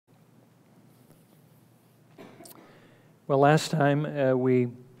Well, last time we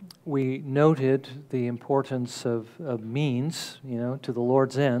noted the importance of means, to the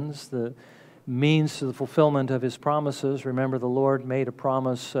Lord's ends, the means to the fulfillment of His promises. Remember, the Lord made a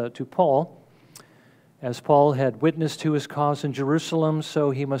promise to Paul. As Paul had witnessed to his cause in Jerusalem,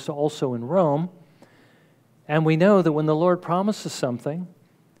 so he must also in Rome. And we know that when the Lord promises something,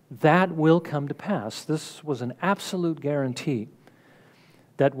 that will come to pass. This was an absolute guarantee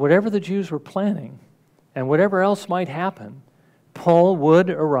that whatever the Jews were planning and whatever else might happen, Paul would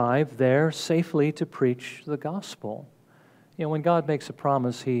arrive there safely to preach the gospel. When God makes a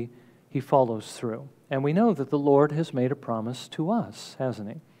promise, He follows through. And we know that the Lord has made a promise to us, hasn't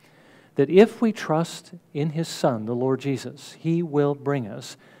He? That if we trust in His Son, the Lord Jesus, He will bring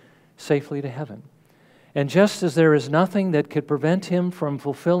us safely to heaven. And just as there is nothing that could prevent Him from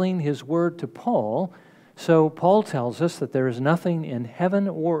fulfilling His word to Paul, so Paul tells us that there is nothing in heaven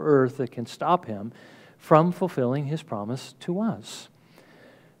or earth that can stop Him from fulfilling His promise to us.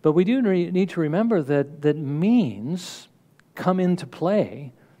 But we do need to remember that means come into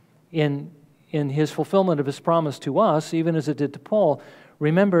play in His fulfillment of His promise to us, even as it did to Paul.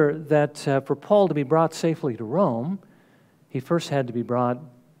 Remember that for Paul to be brought safely to Rome, he first had to be brought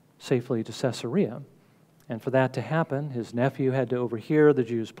safely to Caesarea. And for that to happen, his nephew had to overhear the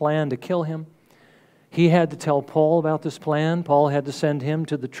Jews' plan to kill him. He had to tell Paul about this plan. Paul had to send him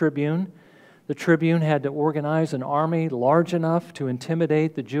to the tribune. The tribune had to organize an army large enough to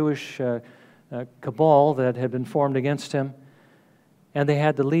intimidate the Jewish cabal that had been formed against him. And they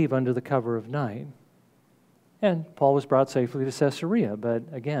had to leave under the cover of night. And Paul was brought safely to Caesarea, but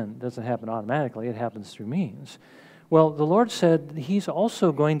again, it doesn't happen automatically. It happens through means. Well, the Lord said He's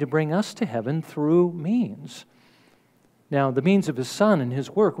also going to bring us to heaven through means. Now, the means of His Son and His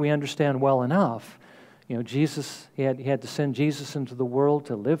work we understand well enough. Jesus, he had to send Jesus into the world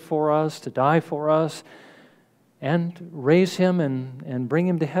to live for us, to die for us, and raise Him and bring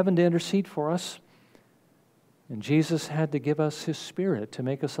Him to heaven to intercede for us. And Jesus had to give us His Spirit to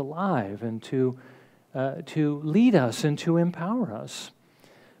make us alive and to lead us and to empower us.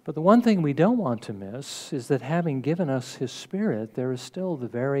 But the one thing we don't want to miss is that having given us His Spirit, there is still the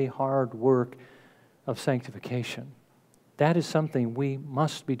very hard work of sanctification. That is something we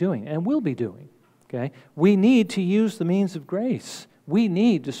must be doing and will be doing. Okay? We need to use the means of grace. We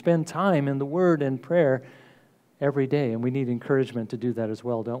need to spend time in the Word and prayer every day, and we need encouragement to do that as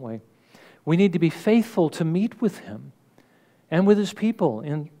well, don't we? We need to be faithful to meet with Him and with His people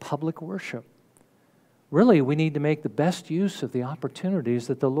in public worship. Really, we need to make the best use of the opportunities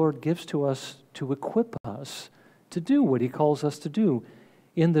that the Lord gives to us to equip us to do what He calls us to do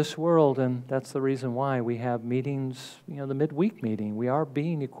in this world, and that's the reason why we have meetings, the midweek meeting. We are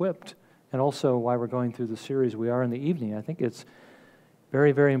being equipped. And also, why we're going through the series, we are in the evening. I think it's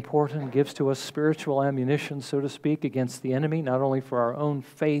very, very important. It gives to us spiritual ammunition, so to speak, against the enemy, not only for our own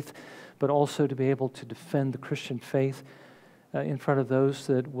faith, but also to be able to defend the Christian faith in front of those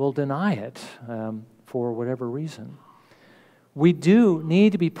that will deny it for whatever reason. We do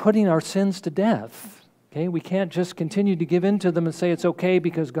need to be putting our sins to death. Okay? We can't just continue to give in to them and say it's okay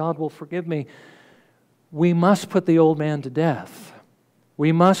because God will forgive me. We must put the old man to death.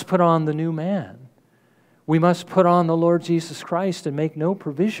 We must put on the new man. We must put on the Lord Jesus Christ and make no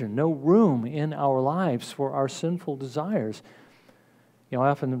provision, no room in our lives for our sinful desires. I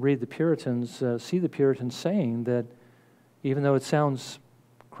often read the Puritans, see the Puritans saying that even though it sounds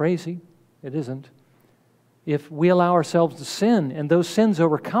crazy, it isn't. If we allow ourselves to sin and those sins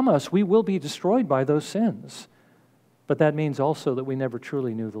overcome us, we will be destroyed by those sins. But that means also that we never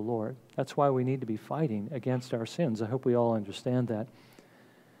truly knew the Lord. That's why we need to be fighting against our sins. I hope we all understand that.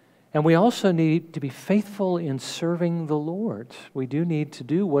 And we also need to be faithful in serving the Lord. We do need to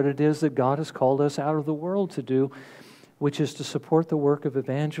do what it is that God has called us out of the world to do, which is to support the work of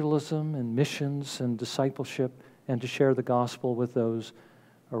evangelism and missions and discipleship and to share the gospel with those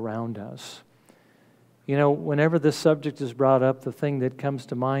around us. Whenever this subject is brought up, the thing that comes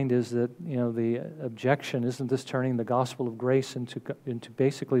to mind is that, the objection, isn't this turning the gospel of grace into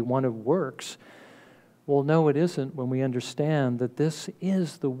basically one of works? Well, no, it isn't when we understand that this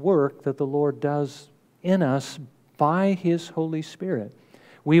is the work that the Lord does in us by His Holy Spirit.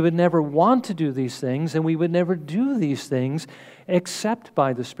 We would never want to do these things, and we would never do these things except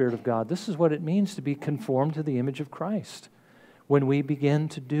by the Spirit of God. This is what it means to be conformed to the image of Christ, when we begin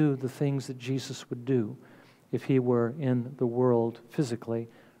to do the things that Jesus would do if He were in the world physically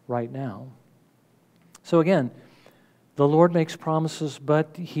right now. So again, the Lord makes promises,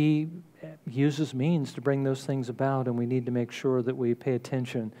 but He uses means to bring those things about, and we need to make sure that we pay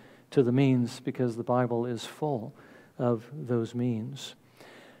attention to the means because the Bible is full of those means.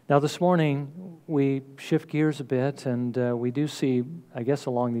 Now this morning, we shift gears a bit, and we do see, I guess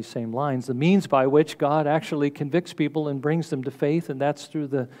along these same lines, the means by which God actually convicts people and brings them to faith, and that's through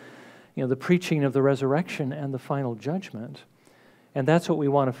the preaching of the resurrection and the final judgment. And that's what we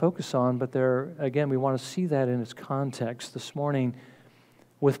want to focus on, but there, again, we want to see that in its context. This morning,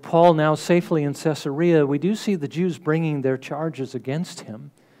 with Paul now safely in Caesarea, we do see the Jews bringing their charges against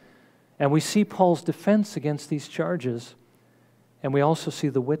him. And we see Paul's defense against these charges. And we also see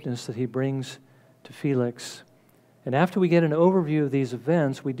the witness that he brings to Felix. And after we get an overview of these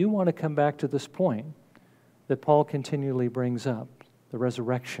events, we do want to come back to this point that Paul continually brings up, the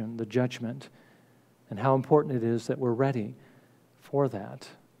resurrection, the judgment, and how important it is that we're ready for that.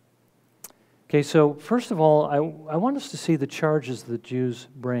 Okay, so first of all, I want us to see the charges the Jews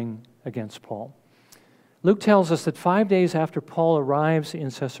bring against Paul. Luke tells us that 5 days after Paul arrives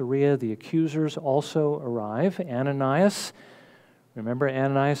in Caesarea, the accusers also arrive. Ananias, remember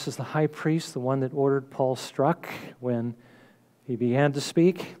Ananias is the high priest, the one that ordered Paul struck when he began to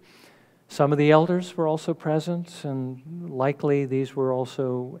speak. Some of the elders were also present, and likely these were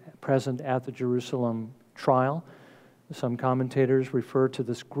also present at the Jerusalem trial. Some commentators refer to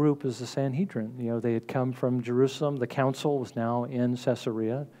this group as the Sanhedrin. They had come from Jerusalem. The council was now in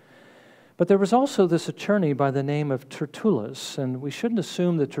Caesarea. But there was also this attorney by the name of Tertullus, and we shouldn't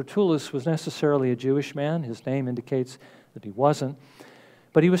assume that Tertullus was necessarily a Jewish man. His name indicates that he wasn't.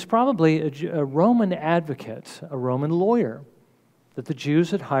 But he was probably a Roman advocate, a Roman lawyer that the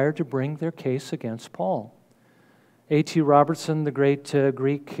Jews had hired to bring their case against Paul. A.T. Robertson, the great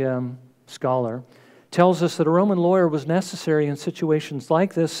Greek scholar, tells us that a Roman lawyer was necessary in situations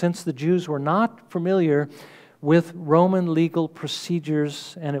like this since the Jews were not familiar with Roman legal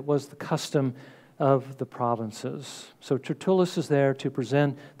procedures, and it was the custom of the provinces. So Tertullus is there to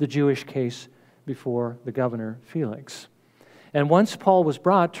present the Jewish case before the governor Felix. And once Paul was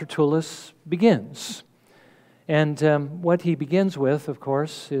brought, Tertullus begins. And what he begins with, of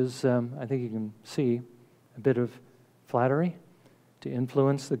course, is, I think you can see, a bit of flattery to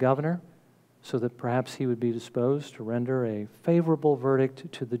influence the governor, so that perhaps he would be disposed to render a favorable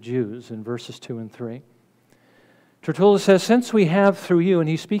verdict to the Jews in verses 2 and 3. Tertullus says, since we have through you, and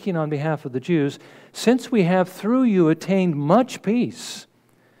he's speaking on behalf of the Jews, since we have through you attained much peace,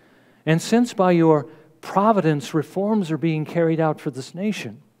 and since by your providence reforms are being carried out for this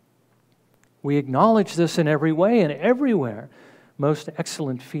nation, we acknowledge this in every way and everywhere, most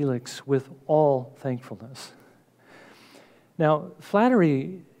excellent Felix, with all thankfulness. Now,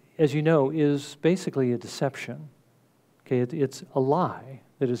 flattery, as you know, is basically a deception. Okay, it's a lie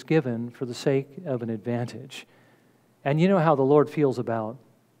that is given for the sake of an advantage. And you know how the Lord feels about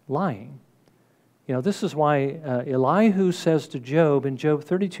lying. This is why Elihu says to Job in Job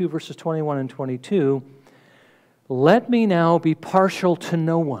 32, verses 21 and 22, let me now be partial to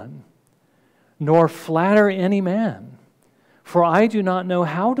no one, nor flatter any man, for I do not know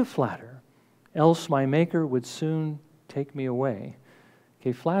how to flatter, else my Maker would soon take me away.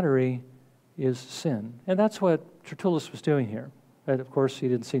 Okay, flattery is sin. And that's what Tertullus was doing here. But of course, he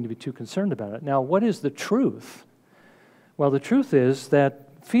didn't seem to be too concerned about it. Now, what is the truth? Well, the truth is that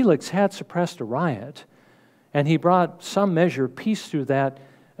Felix had suppressed a riot, and he brought some measure of peace through that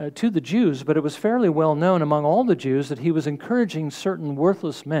to the Jews, but it was fairly well known among all the Jews that he was encouraging certain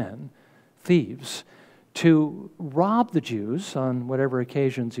worthless men, thieves, to rob the Jews on whatever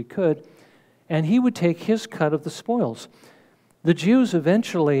occasions he could, and he would take his cut of the spoils. The Jews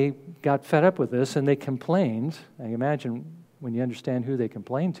eventually got fed up with this, and they complained. I imagine when you understand who they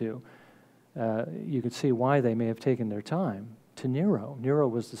complained to, you could see why they may have taken their time, to Nero. Nero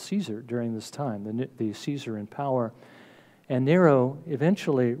was the Caesar during this time, the Caesar in power. And Nero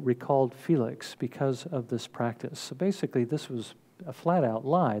eventually recalled Felix because of this practice. So basically, this was a flat-out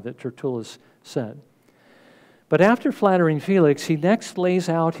lie that Tertullus said. But after flattering Felix, he next lays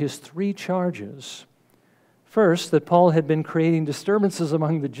out his three charges. First, that Paul had been creating disturbances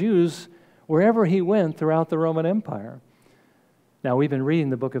among the Jews wherever he went throughout the Roman Empire. Now, we've been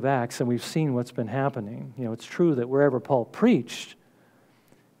reading the book of Acts, and we've seen what's been happening. It's true that wherever Paul preached,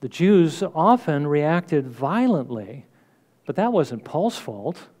 the Jews often reacted violently, but that wasn't Paul's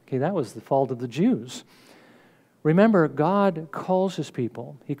fault. Okay, that was the fault of the Jews. Remember, God calls his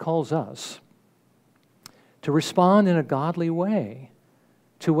people, he calls us, to respond in a godly way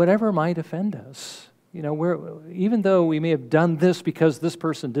to whatever might offend us. Even though we may have done this because this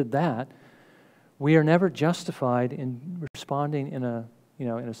person did that, we are never justified in responding in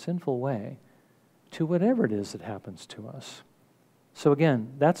a sinful way to whatever it is that happens to us. So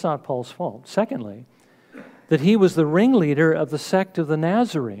again, that's not Paul's fault. Secondly, that he was the ringleader of the sect of the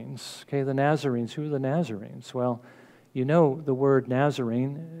Nazarenes. Okay, the Nazarenes, who are the Nazarenes? Well, You know, the word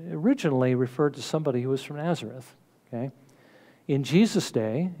Nazarene originally referred to somebody who was from Nazareth, okay? In Jesus'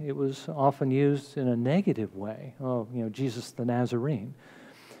 day, it was often used in a negative way. Oh, Jesus the Nazarene.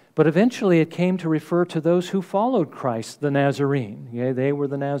 But eventually it came to refer to those who followed Christ, the Nazarene. Yeah, they were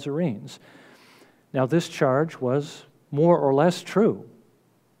the Nazarenes. Now, this charge was more or less true.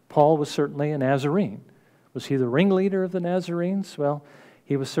 Paul was certainly a Nazarene. Was he the ringleader of the Nazarenes? Well,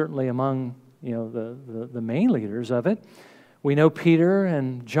 he was certainly among the main leaders of it. We know Peter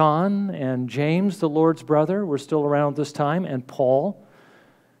and John and James, the Lord's brother, were still around this time, and Paul.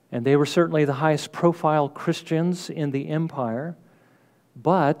 And they were certainly the highest profile Christians in the empire.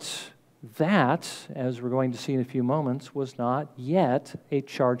 But that, as we're going to see in a few moments, was not yet a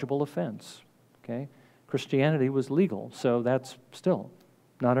chargeable offense. Okay? Christianity was legal, so that's still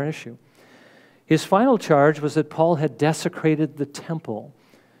not an issue. His final charge was that Paul had desecrated the temple.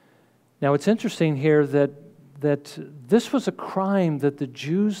 Now, it's interesting here that this was a crime that the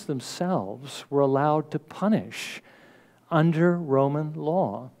Jews themselves were allowed to punish under Roman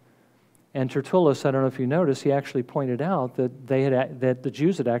law. And Tertullus, I don't know if you noticed, he actually pointed out that that the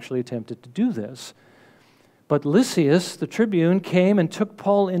Jews had actually attempted to do this. But Lysias, the tribune, came and took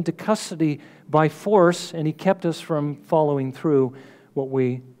Paul into custody by force, and he kept us from following through what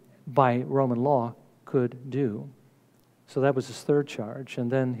we, by Roman law, could do. So that was his third charge. And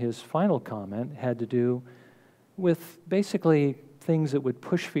then his final comment had to do with basically things that would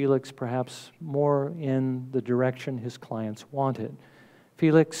push Felix perhaps more in the direction his clients wanted.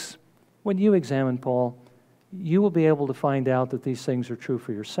 Felix, when you examine Paul, you will be able to find out that these things are true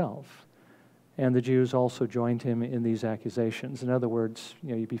for yourself. And the Jews also joined him in these accusations. In other words,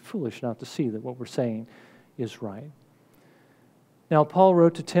 you'd be foolish not to see that what we're saying is right. Now, Paul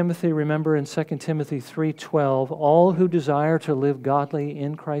wrote to Timothy, remember in 2 Timothy 3:12, all who desire to live godly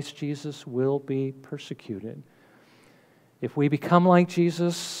in Christ Jesus will be persecuted. If we become like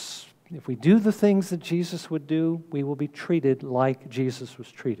Jesus, if we do the things that Jesus would do, we will be treated like Jesus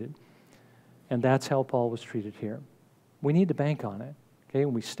was treated. And that's how Paul was treated here. We need to bank on it. Okay?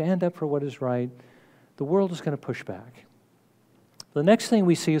 When we stand up for what is right, the world is going to push back. The next thing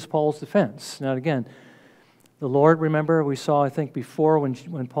we see is Paul's defense. Now again, the Lord, remember, we saw, I think, before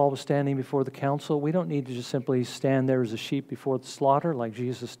when Paul was standing before the council, we don't need to just simply stand there as a sheep before the slaughter like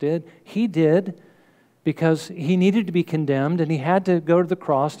Jesus did. He did, because he needed to be condemned and he had to go to the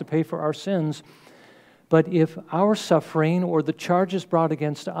cross to pay for our sins. But if our suffering or the charges brought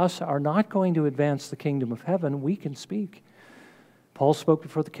against us are not going to advance the kingdom of heaven, we can speak. Paul spoke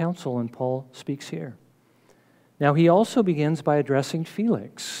before the council, and Paul speaks here. Now, he also begins by addressing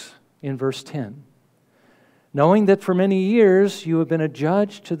Felix in verse 10. Knowing that for many years you have been a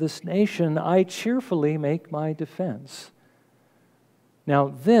judge to this nation, I cheerfully make my defense.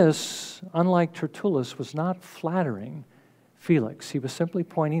 Now, this, unlike Tertullus, was not flattering Felix. He was simply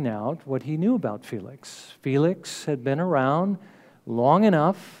pointing out what he knew about Felix. Felix had been around long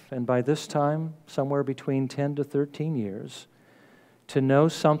enough, and by this time, somewhere between 10 to 13 years, to know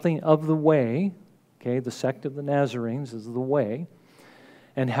something of the way, okay, the sect of the Nazarenes is the way,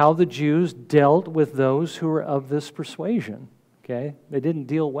 and how the Jews dealt with those who were of this persuasion, okay? They didn't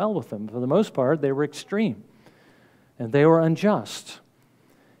deal well with them. For the most part, they were extreme, and they were unjust.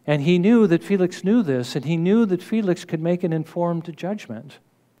 And he knew that Felix knew this, and he knew that Felix could make an informed judgment.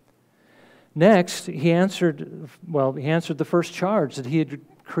 Next, he answered the first charge, that he had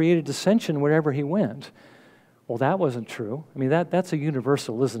created dissension wherever he went. Well, that wasn't true. I mean, that's a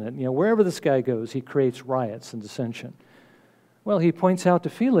universal, isn't it? Wherever this guy goes, he creates riots and dissension. Well, he points out to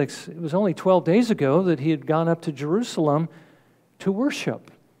Felix, it was only 12 days ago that he had gone up to Jerusalem to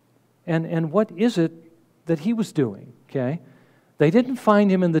worship. And what is it that he was doing, okay? They didn't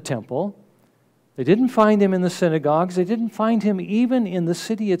find him in the temple. They didn't find him in the synagogues. They didn't find him even in the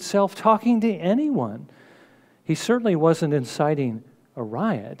city itself talking to anyone. He certainly wasn't inciting a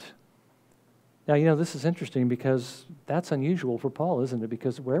riot. Now, this is interesting because that's unusual for Paul, isn't it?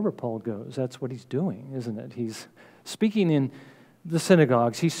 Because wherever Paul goes, that's what he's doing, isn't it? He's speaking in the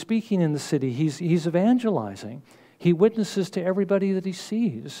synagogues. He's speaking in the city. He's evangelizing. He witnesses to everybody that he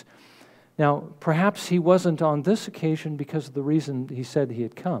sees. Now, perhaps he wasn't on this occasion because of the reason he said he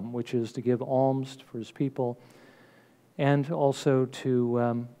had come, which is to give alms for his people and also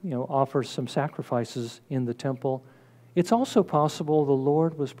to offer some sacrifices in the temple. It's also possible the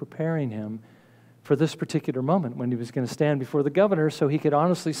Lord was preparing him for this particular moment when he was going to stand before the governor so he could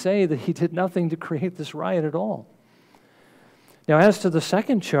honestly say that he did nothing to create this riot at all. Now, as to the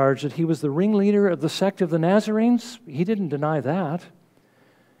second charge, that he was the ringleader of the sect of the Nazarenes, he didn't deny that.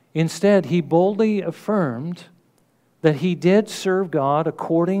 Instead, he boldly affirmed that he did serve God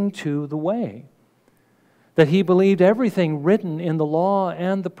according to the way, that he believed everything written in the law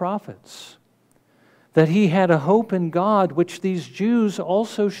and the prophets, that he had a hope in God which these Jews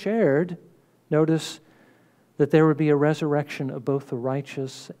also shared. Notice that there would be a resurrection of both the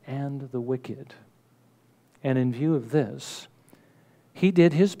righteous and the wicked. And in view of this, he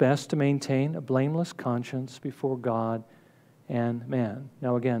did his best to maintain a blameless conscience before God and man.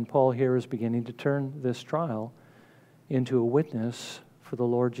 Now again, Paul here is beginning to turn this trial into a witness for the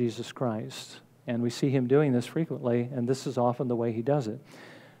Lord Jesus Christ. And we see him doing this frequently, and this is often the way he does it.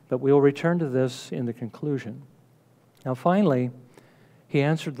 But we will return to this in the conclusion. Now finally, he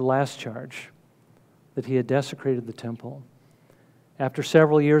answered the last charge, that he had desecrated the temple. After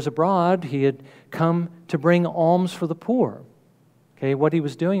several years abroad, he had come to bring alms for the poor. Okay, what he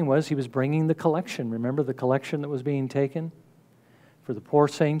was doing was he was bringing the collection. Remember the collection that was being taken for the poor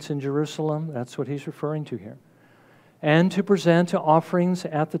saints in Jerusalem? That's what he's referring to here. And to present offerings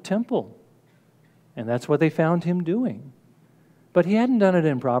at the temple. And that's what they found him doing. But he hadn't done it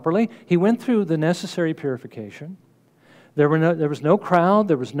improperly. He went through the necessary purification. There was no crowd.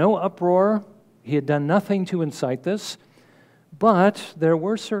 There was no uproar. He had done nothing to incite this. But there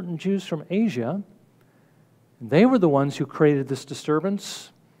were certain Jews from Asia. They were the ones who created this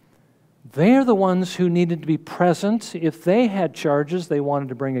disturbance. They're the ones who needed to be present if they had charges they wanted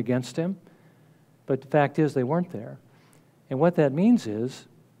to bring against him. But the fact is, they weren't there. And what that means is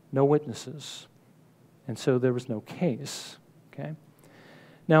no witnesses. And so there was no case. Okay?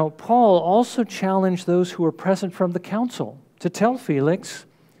 Now, Paul also challenged those who were present from the council to tell Felix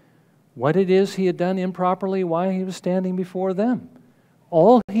what it is he had done improperly, why he was standing before them.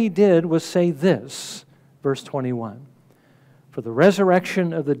 All he did was say this, verse 21, "For the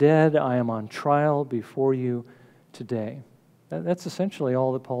resurrection of the dead, I am on trial before you today." That's essentially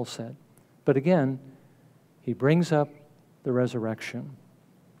all that Paul said. But again, he brings up the resurrection.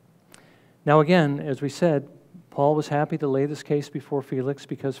 Now again, as we said, Paul was happy to lay this case before Felix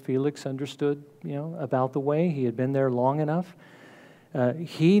because Felix understood, about the way. He had been there long enough.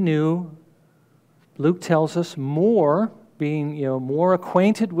 He knew, Luke tells us, being more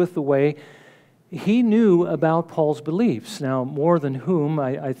acquainted with the way. He knew about Paul's beliefs. Now, more than whom,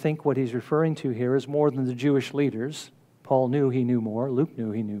 I think what he's referring to here is more than the Jewish leaders. Paul knew he knew more, Luke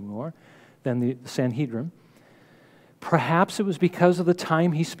knew he knew more than the Sanhedrin. Perhaps it was because of the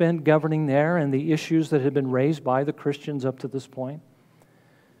time he spent governing there and the issues that had been raised by the Christians up to this point.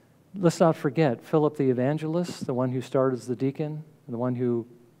 Let's not forget Philip the evangelist, the one who started as the deacon, the one who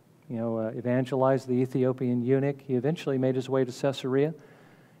evangelized the Ethiopian eunuch. He eventually made his way to Caesarea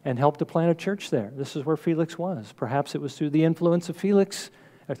and helped to plant a church there. This is where Felix was. Perhaps it was through the influence of Philip,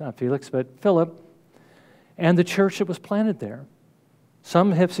 and the church that was planted there.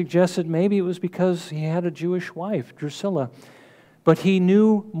 Some have suggested maybe it was because he had a Jewish wife, Drusilla. But he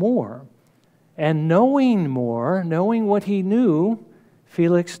knew more. And knowing what he knew,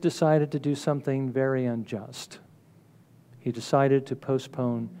 Felix decided to do something very unjust. He decided to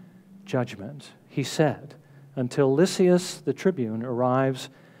postpone judgment. He said, until Lysias the tribune arrives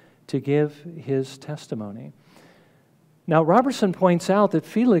to give his testimony. Now, Robertson points out that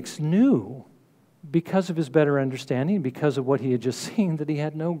Felix knew, because of his better understanding, because of what he had just seen, that he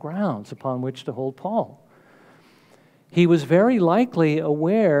had no grounds upon which to hold Paul. He was very likely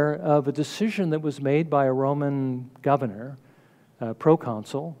aware of a decision that was made by a Roman governor,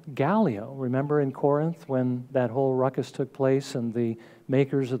 proconsul, Gallio. Remember in Corinth when that whole ruckus took place and the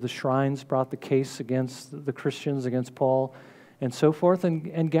makers of the shrines brought the case against the Christians, against Paul, and so forth,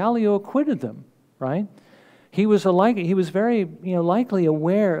 and Gallio acquitted them, right? He was very likely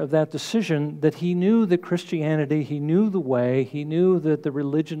aware of that decision, that he knew that Christianity, he knew the way, he knew that the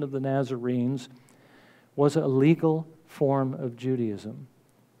religion of the Nazarenes was a legal form of Judaism.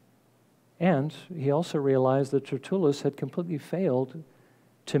 And he also realized that Tertullus had completely failed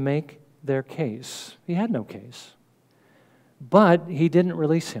to make their case. He had no case. But he didn't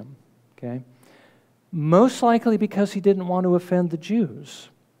release him, okay? Most likely because he didn't want to offend the Jews,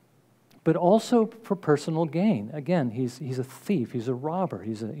 but also for personal gain. Again, he's a thief, he's a robber,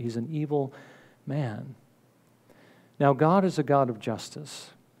 he's an evil man. Now, God is a God of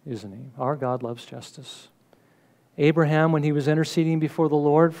justice, isn't he? Our God loves justice. Abraham, when he was interceding before the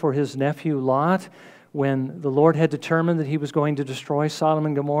Lord for his nephew Lot, when the Lord had determined that he was going to destroy Sodom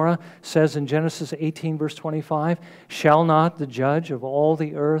and Gomorrah, says in Genesis 18, verse 25, "Shall not the judge of all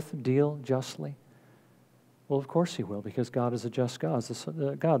the earth deal justly?" Well, of course he will, because God is a just God.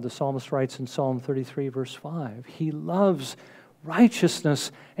 The psalmist writes in Psalm 33, verse 5, "He loves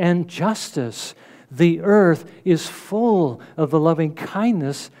righteousness and justice. The earth is full of the loving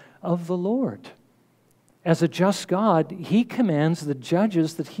kindness of the Lord." As a just God, he commands the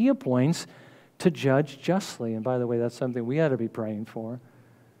judges that he appoints to judge justly. And by the way, that's something we ought to be praying for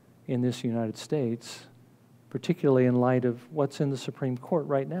in this United States, particularly in light of what's in the Supreme Court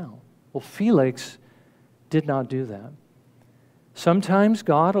right now. Well, Felix did not do that. Sometimes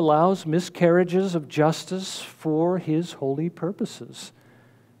God allows miscarriages of justice for his holy purposes.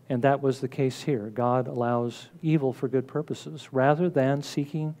 And that was the case here. God allows evil for good purposes. Rather than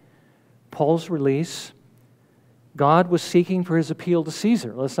seeking Paul's release, God was seeking for his appeal to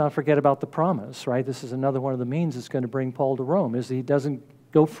Caesar. Let's not forget about the promise, right? This is another one of the means that's going to bring Paul to Rome, is he doesn't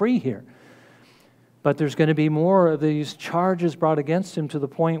go free here. But there's going to be more of these charges brought against him to the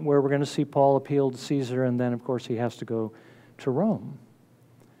point where we're going to see Paul appeal to Caesar, and then, of course, he has to go to Rome.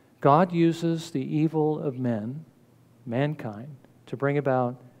 God uses the evil of men, mankind, to bring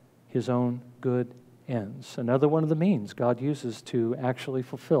about his own good ends. Another one of the means God uses to actually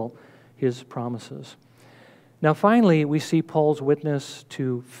fulfill his promises. Now, finally, we see Paul's witness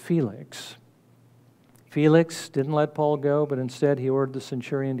to Felix. Felix didn't let Paul go, but instead he ordered the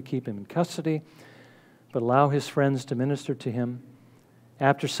centurion to keep him in custody, but allow his friends to minister to him.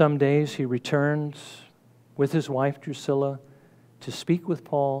 After some days, he returned with his wife Drusilla to speak with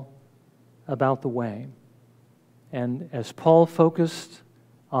Paul about the way. And as Paul focused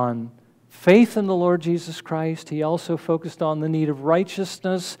on faith in the Lord Jesus Christ, he also focused on the need of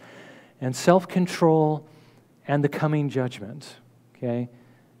righteousness and self-control and the coming judgment. Okay?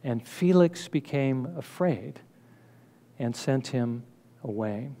 And Felix became afraid and sent him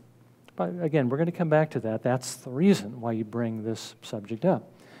away. But again, we're going to come back to that. That's the reason why you bring this subject up.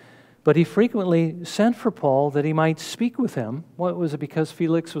 But he frequently sent for Paul that he might speak with him. What was it, because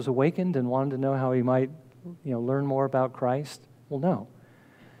Felix was awakened and wanted to know how he might, learn more about Christ? Well, no.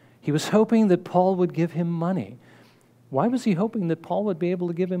 He was hoping that Paul would give him money. Why was he hoping that Paul would be able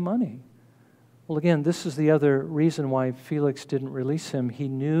to give him money? Well, again, this is the other reason why Felix didn't release him. He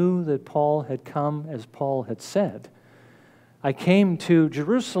knew that Paul had come as Paul had said. I came to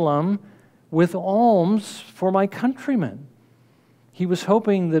Jerusalem with alms for my countrymen. He was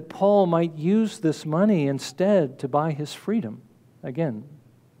hoping that Paul might use this money instead to buy his freedom. Again,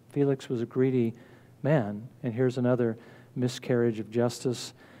 Felix was a greedy man, and here's another miscarriage of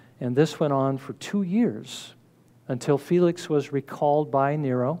justice. And this went on for 2 years until Felix was recalled by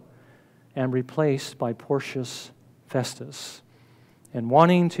Nero and replaced by Porcius Festus. And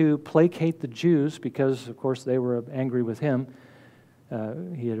wanting to placate the Jews, because, of course, they were angry with him,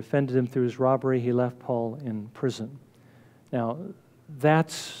 he had offended them through his robbery, he left Paul in prison. Now,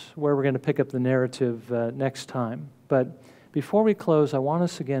 that's where we're going to pick up the narrative next time. But before we close, I want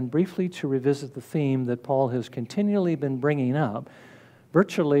us again briefly to revisit the theme that Paul has continually been bringing up,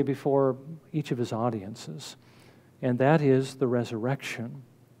 virtually before each of his audiences, and that is the resurrection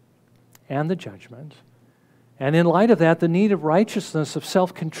and the judgment. And in light of that, the need of righteousness, of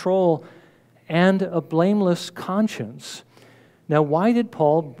self-control, and a blameless conscience. Now, why did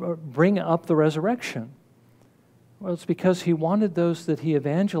Paul bring up the resurrection? Well, it's because he wanted those that he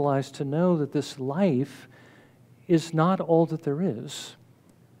evangelized to know that this life is not all that there is.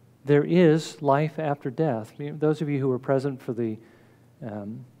 There is life after death. Those of you who were present for the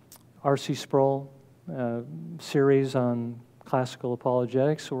R.C. Sproul series on classical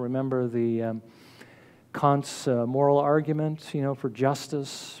apologetics will remember the Kant's moral argument, for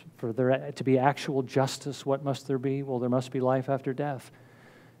justice, for there to be actual justice. What must there be? Well, there must be life after death.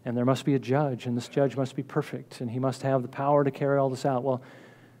 And there must be a judge, and this judge must be perfect, and he must have the power to carry all this out. Well,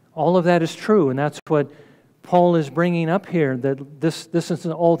 all of that is true, and that's what Paul is bringing up here, that this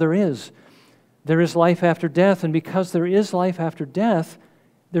isn't all there is. There is life after death, and because there is life after death,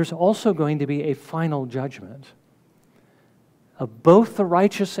 there's also going to be a final judgment of both the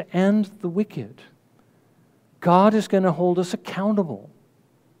righteous and the wicked. God is going to hold us accountable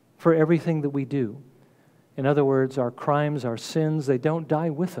for everything that we do. In other words, our crimes, our sins, they don't die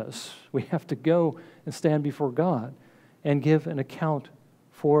with us. We have to go and stand before God and give an account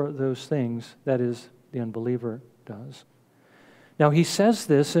for those things, that is, the unbeliever does. Now, he says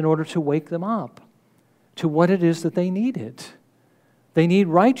this in order to wake them up to what it is that they needed. They need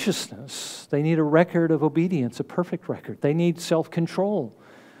righteousness. They need a record of obedience, a perfect record. They need self-control,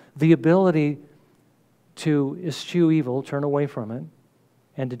 the ability to eschew evil, turn away from it,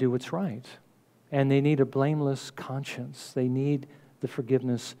 and to do what's right. And they need a blameless conscience. They need the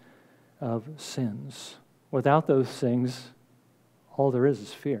forgiveness of sins. Without those things, all there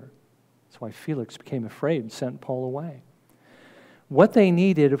is fear. That's why Felix became afraid and sent Paul away. What they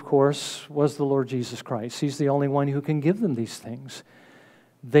needed, of course, was the Lord Jesus Christ. He's the only one who can give them these things.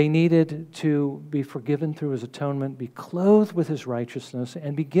 They needed to be forgiven through his atonement, be clothed with his righteousness,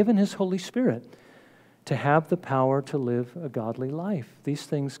 and be given his Holy Spirit to have the power to live a godly life. These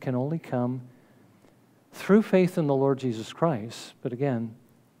things can only come through faith in the Lord Jesus Christ. But again,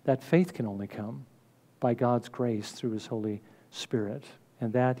 that faith can only come by God's grace through His Holy Spirit,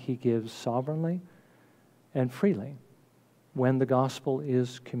 and that He gives sovereignly and freely when the gospel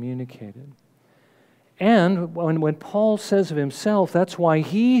is communicated. And when Paul says of himself, that's why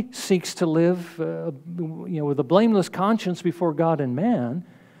he seeks to live with a blameless conscience before God and man,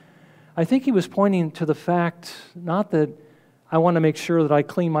 I think he was pointing to the fact, not that I want to make sure that I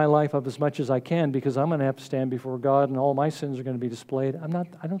clean my life up as much as I can because I'm going to have to stand before God and all my sins are going to be displayed.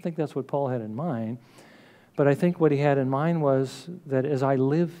 I don't think that's what Paul had in mind. But I think what he had in mind was that as I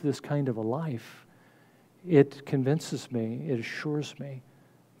live this kind of a life, it convinces me, it assures me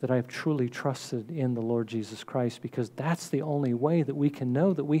that I have truly trusted in the Lord Jesus Christ, because that's the only way that we can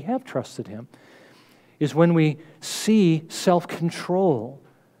know that we have trusted Him, is when we see self-control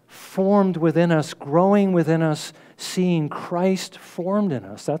formed within us, growing within us, seeing Christ formed in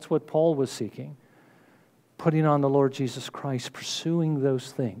us. That's what Paul was seeking, putting on the Lord Jesus Christ, pursuing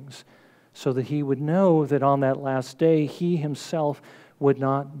those things, so that he would know that on that last day, he himself would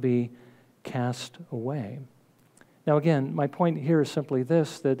not be cast away. Now again, my point here is simply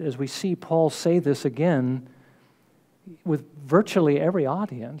this, that as we see Paul say this again with virtually every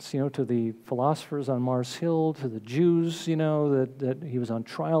audience, to the philosophers on Mars Hill, to the Jews, that he was on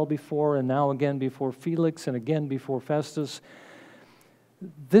trial before, and now again before Felix, and again before Festus,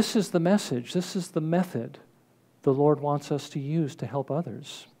 this is the message, this is the method the Lord wants us to use to help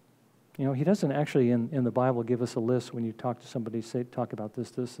others. He doesn't actually in the Bible give us a list when you talk to somebody, talk about this,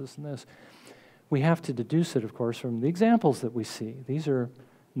 this, this, and this. We have to deduce it, of course, from the examples that we see. These are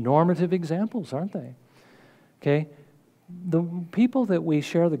normative examples, aren't they? Okay? The people that we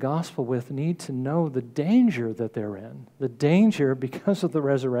share the gospel with need to know the danger that they're in, the danger because of the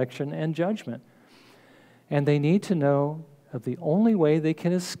resurrection and judgment. And they need to know of the only way they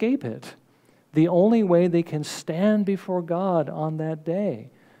can escape it, the only way they can stand before God on that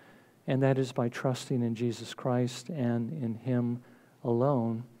day, and that is by trusting in Jesus Christ and in Him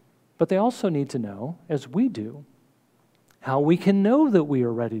alone. But they also need to know, as we do, how we can know that we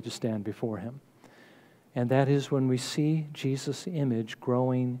are ready to stand before Him. And that is when we see Jesus' image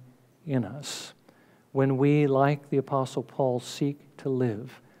growing in us, when we, like the Apostle Paul, seek to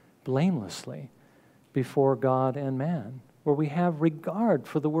live blamelessly before God and man, where we have regard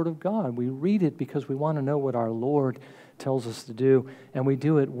for the Word of God. We read it because we want to know what our Lord tells us to do, and we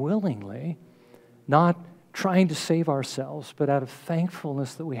do it willingly, not trying to save ourselves, but out of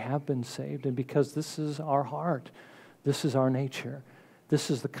thankfulness that we have been saved, and because this is our heart, this is our nature,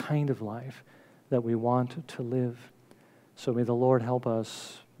 this is the kind of life that we want to live. So may the Lord help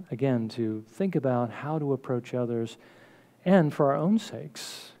us, again, to think about how to approach others, and for our own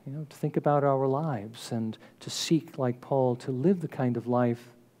sakes, to think about our lives and to seek, like Paul, to live the kind of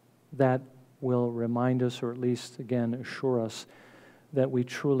life that will remind us, or at least, again, assure us that we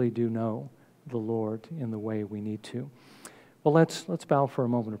truly do know the Lord in the way we need to. Well, let's bow for a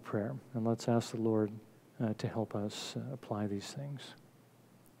moment of prayer, and let's ask the Lord to help us apply these things.